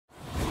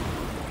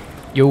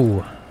Yo,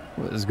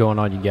 what is going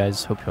on, you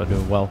guys? Hope y'all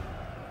doing well.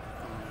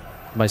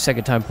 My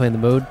second time playing the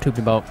mode. Took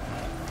me about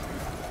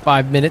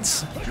 5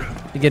 minutes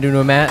to get into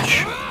a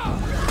match.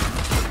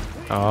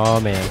 Oh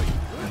man,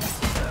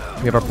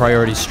 we have our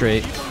priorities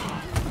straight.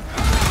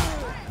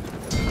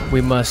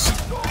 We must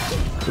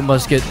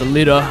get the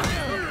leader.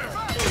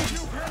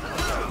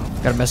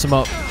 Gotta mess him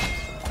up.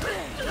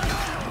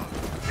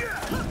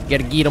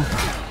 Gotta get him.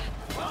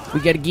 We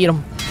gotta get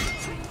him.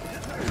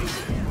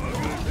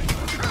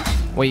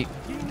 Wait,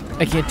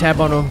 I can't tap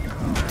on him.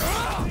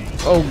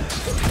 Oh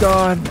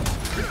God.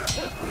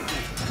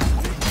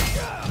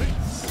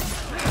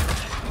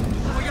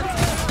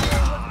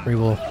 We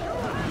will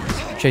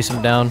chase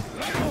him down.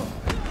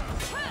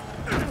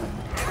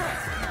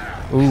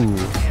 Ooh.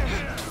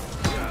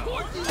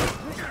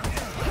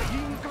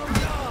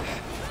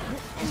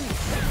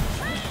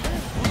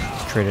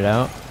 Trade it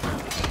out.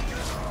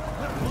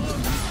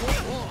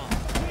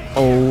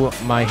 Oh,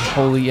 my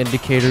holy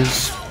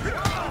indicators.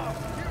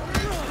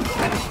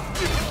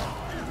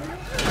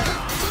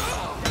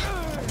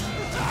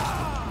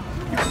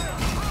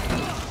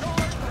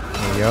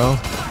 There we go.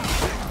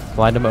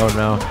 Blind him. Oh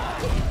no.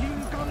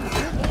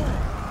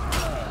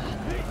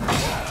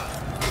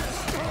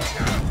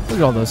 Look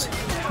at all those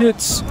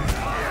hits.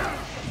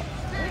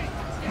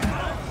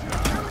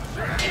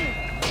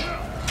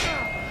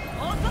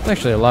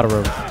 Actually, a lot of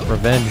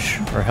revenge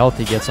or health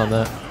he gets on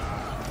that.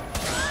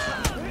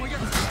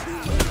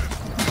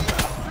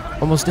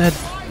 Almost dead.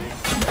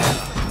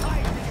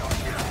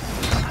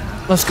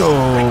 Let's go.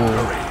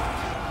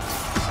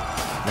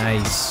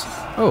 Nice.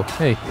 Oh,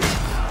 hey.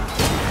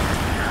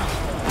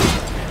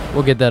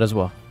 We'll get that as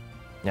well.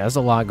 Yeah, there's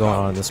a lot going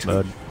on in this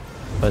mode,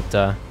 but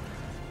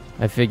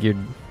I figured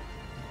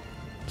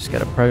just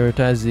gotta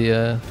prioritize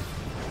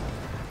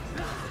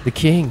the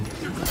king,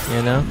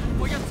 you know.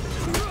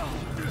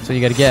 So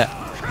you gotta get.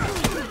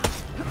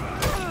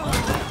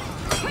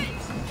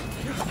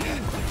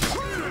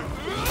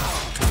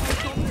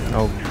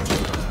 Oh,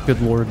 good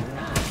lord.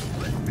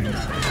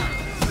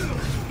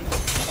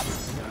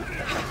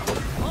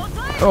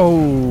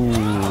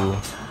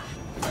 Oh.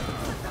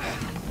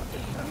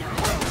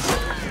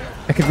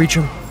 I could reach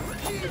him.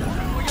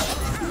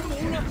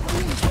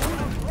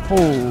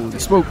 Holy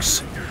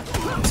smokes.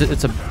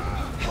 It's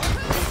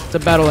a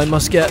battle I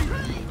must get.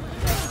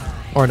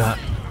 Or not.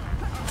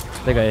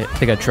 I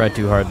think I tried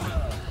too hard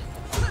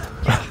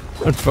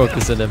on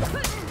focusing him.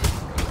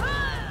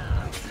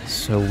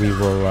 So we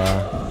will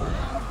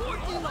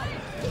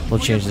we'll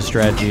change the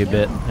strategy a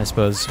bit, I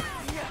suppose.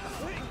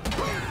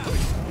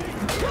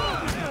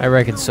 I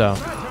reckon so.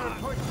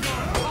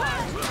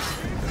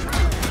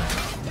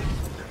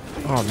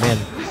 Oh man.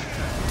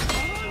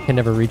 Can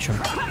never reach him.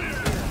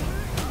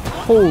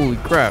 Holy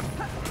crap.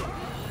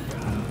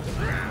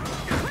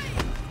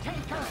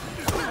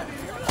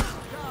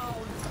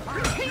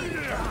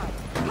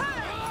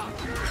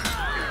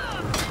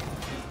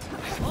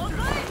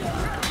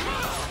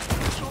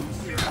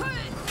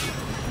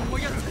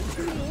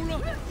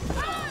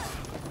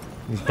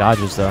 These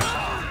dodges though.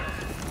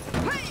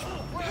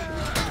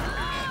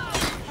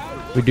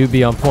 We do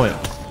be on point.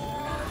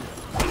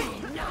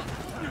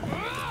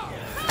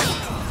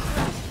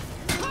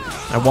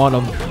 I want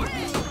him.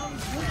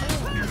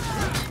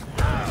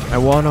 I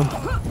want him.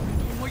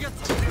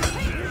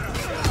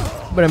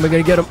 But am I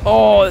gonna get him?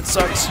 Oh, that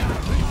sucks.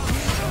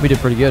 We did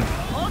pretty good,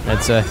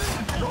 I'd say.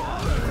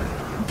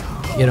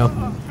 You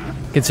know,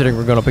 considering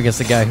we're going up against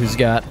a guy who's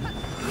got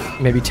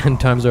maybe 10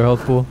 times our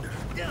health pool.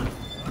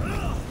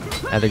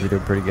 I think we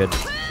did pretty good.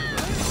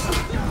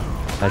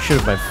 I should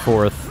have my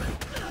 4th.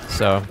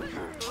 So,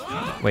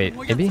 wait,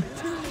 maybe?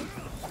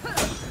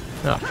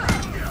 No.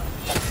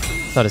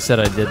 Thought I said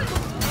I did.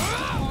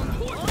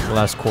 The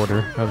last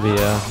quarter of the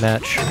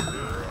match,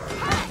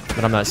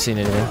 but I'm not seeing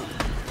anything.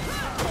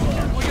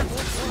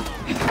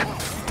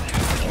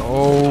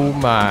 Oh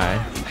my!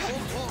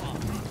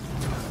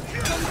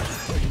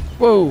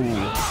 Whoa!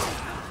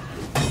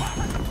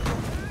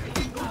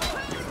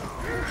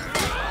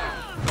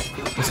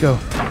 Let's go.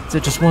 Is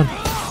it just one?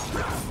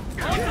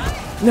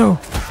 No.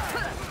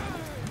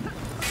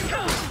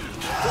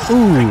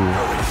 Ooh.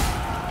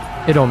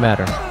 It don't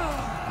matter.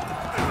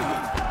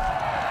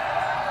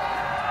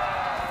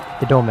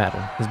 It don't matter.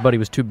 His buddy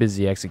was too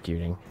busy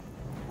executing.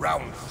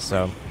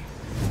 So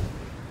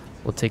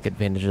we'll take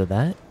advantage of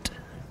that.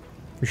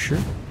 For sure.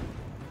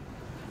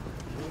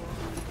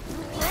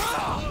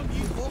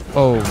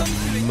 Oh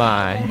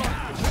my.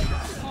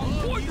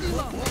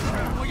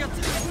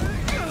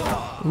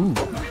 Ooh.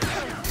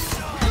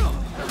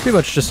 Pretty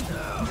much just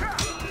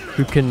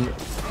who can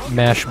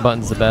mash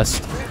buttons the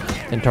best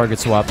and target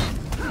swap.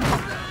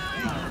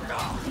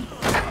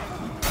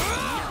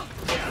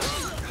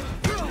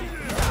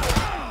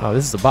 Oh,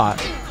 this is a bot.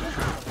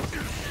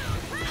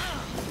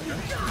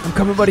 I'm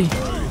coming, buddy.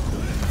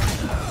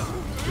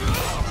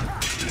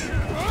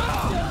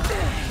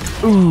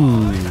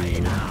 Ooh.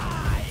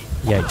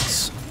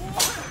 Yikes.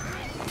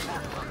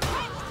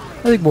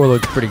 I think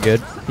Warlord's pretty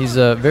good. He's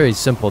very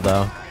simple,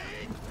 though.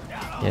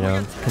 You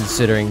know,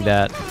 considering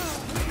that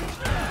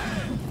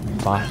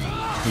bot.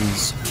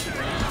 He's...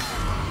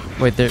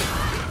 Wait, there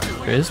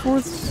is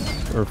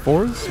fourths? Or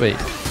fours? Wait.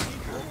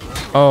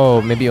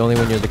 Oh, maybe only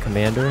when you're the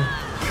commander?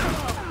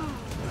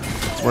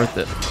 It's worth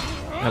it.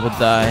 I will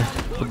die.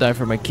 Will die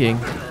for my king.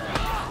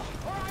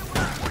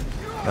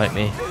 Like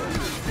me.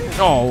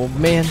 Oh,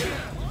 man.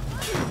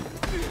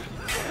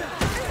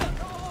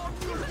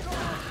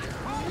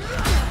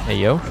 Hey,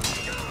 yo.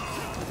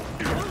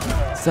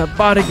 It's that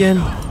bot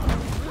again.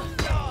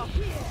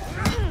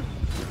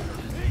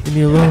 Leave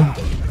me alone.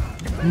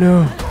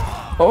 No.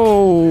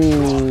 Oh.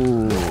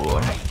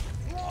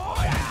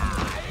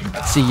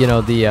 See, you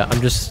know,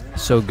 I'm just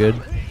so good.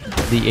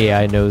 The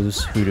AI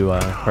knows who to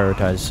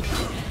prioritize. You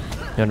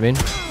know what I mean?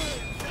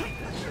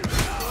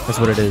 That's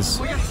what it is.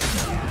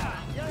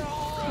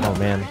 Oh,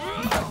 man.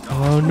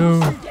 Oh,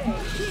 no.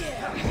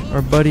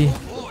 Our buddy.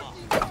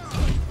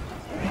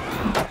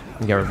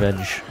 We got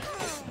revenge.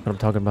 What I'm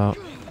talking about.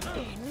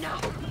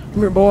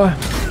 Come here, boy.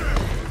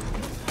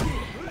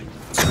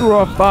 Screw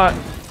off, bot.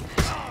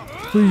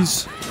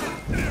 Please.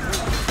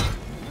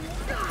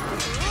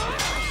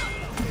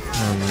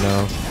 Oh,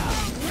 no.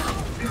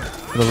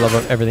 For the love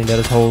of everything that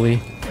is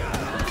holy.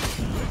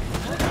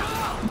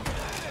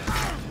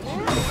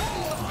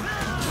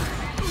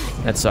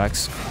 That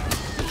sucks.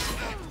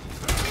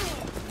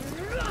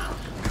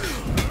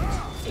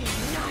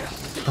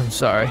 I'm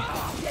sorry.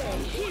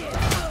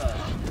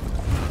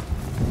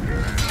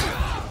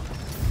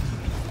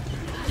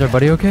 Is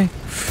everybody okay?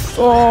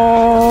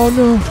 Oh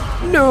no!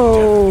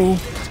 No!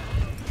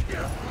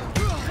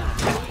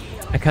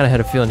 I kind of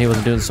had a feeling he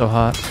wasn't doing so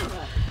hot.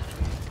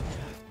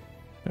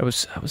 I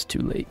was too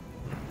late.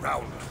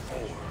 Round 4.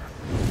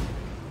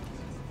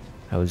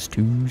 I was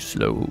too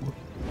slow.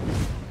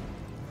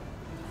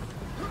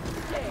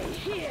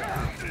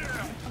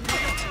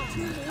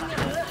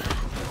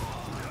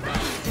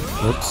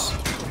 Whoops.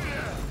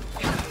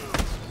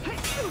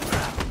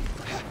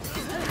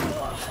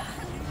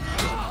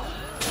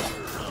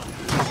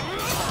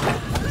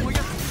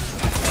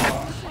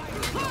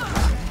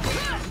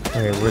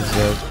 Okay, where's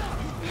the...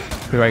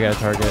 Who do I gotta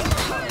target?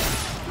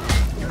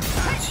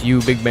 It's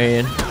you, big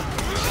man.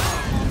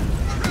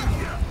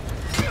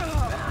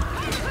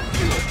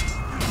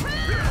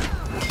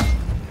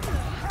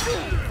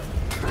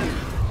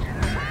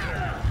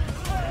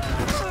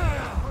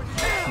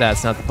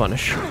 That's not the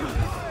punish,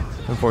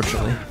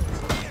 unfortunately.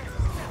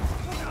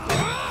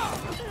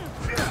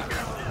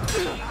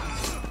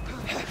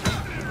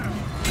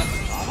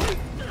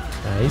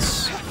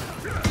 Nice.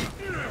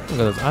 Look at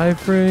those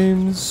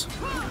iframes.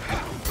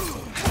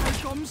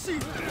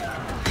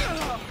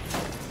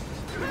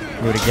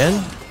 Do it again.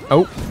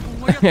 Oh.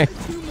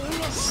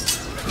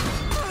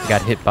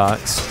 Got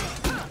hitbox.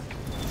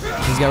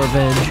 He's got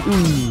revenge.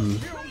 Ooh.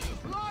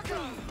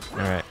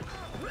 Alright.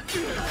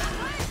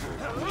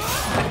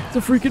 It's a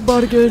freaking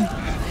bot again.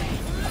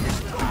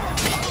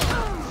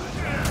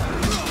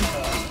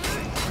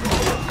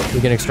 We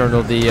can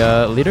external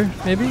the leader,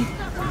 maybe?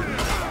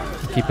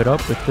 Keep it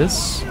up with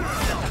this.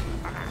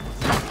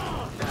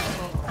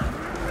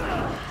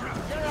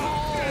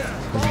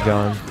 Where's he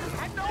gone?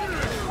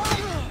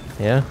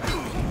 Yeah?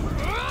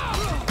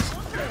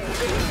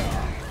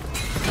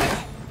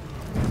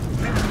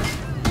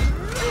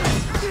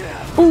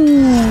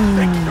 Ooh!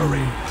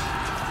 Victory!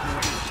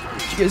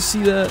 Did you guys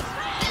see that?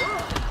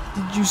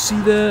 Did you see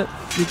that?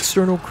 The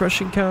external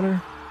crushing counter?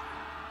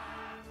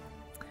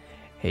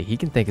 Hey, he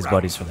can thank his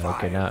buddies for that.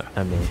 Okay, not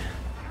I mean,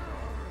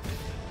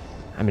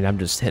 I'm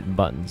just hitting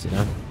buttons, you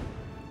know?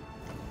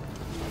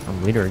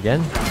 I'm leader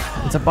again.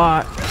 It's a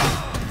bot.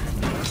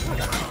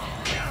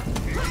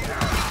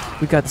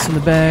 We got this in the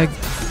bag.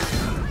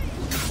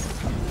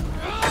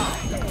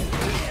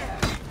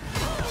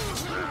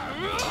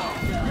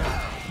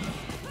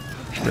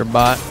 You're a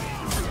bot.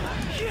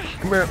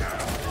 Come here.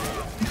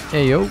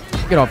 Hey, yo.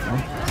 Get off me.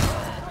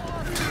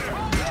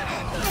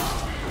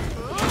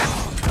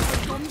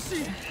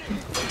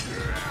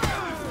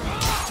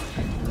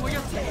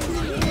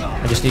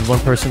 I just need one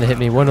person to hit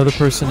me. One other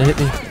person to hit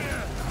me.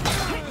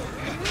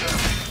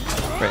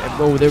 Right.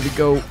 Oh, there we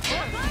go.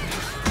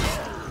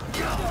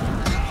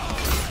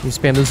 You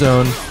spam the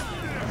zone.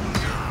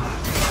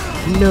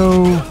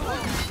 No.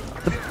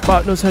 The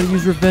bot knows how to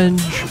use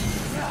revenge.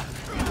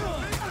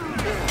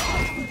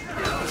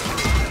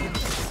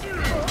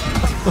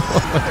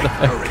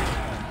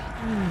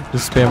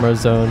 Just spam our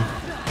zone.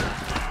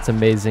 It's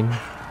amazing.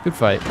 Good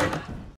fight.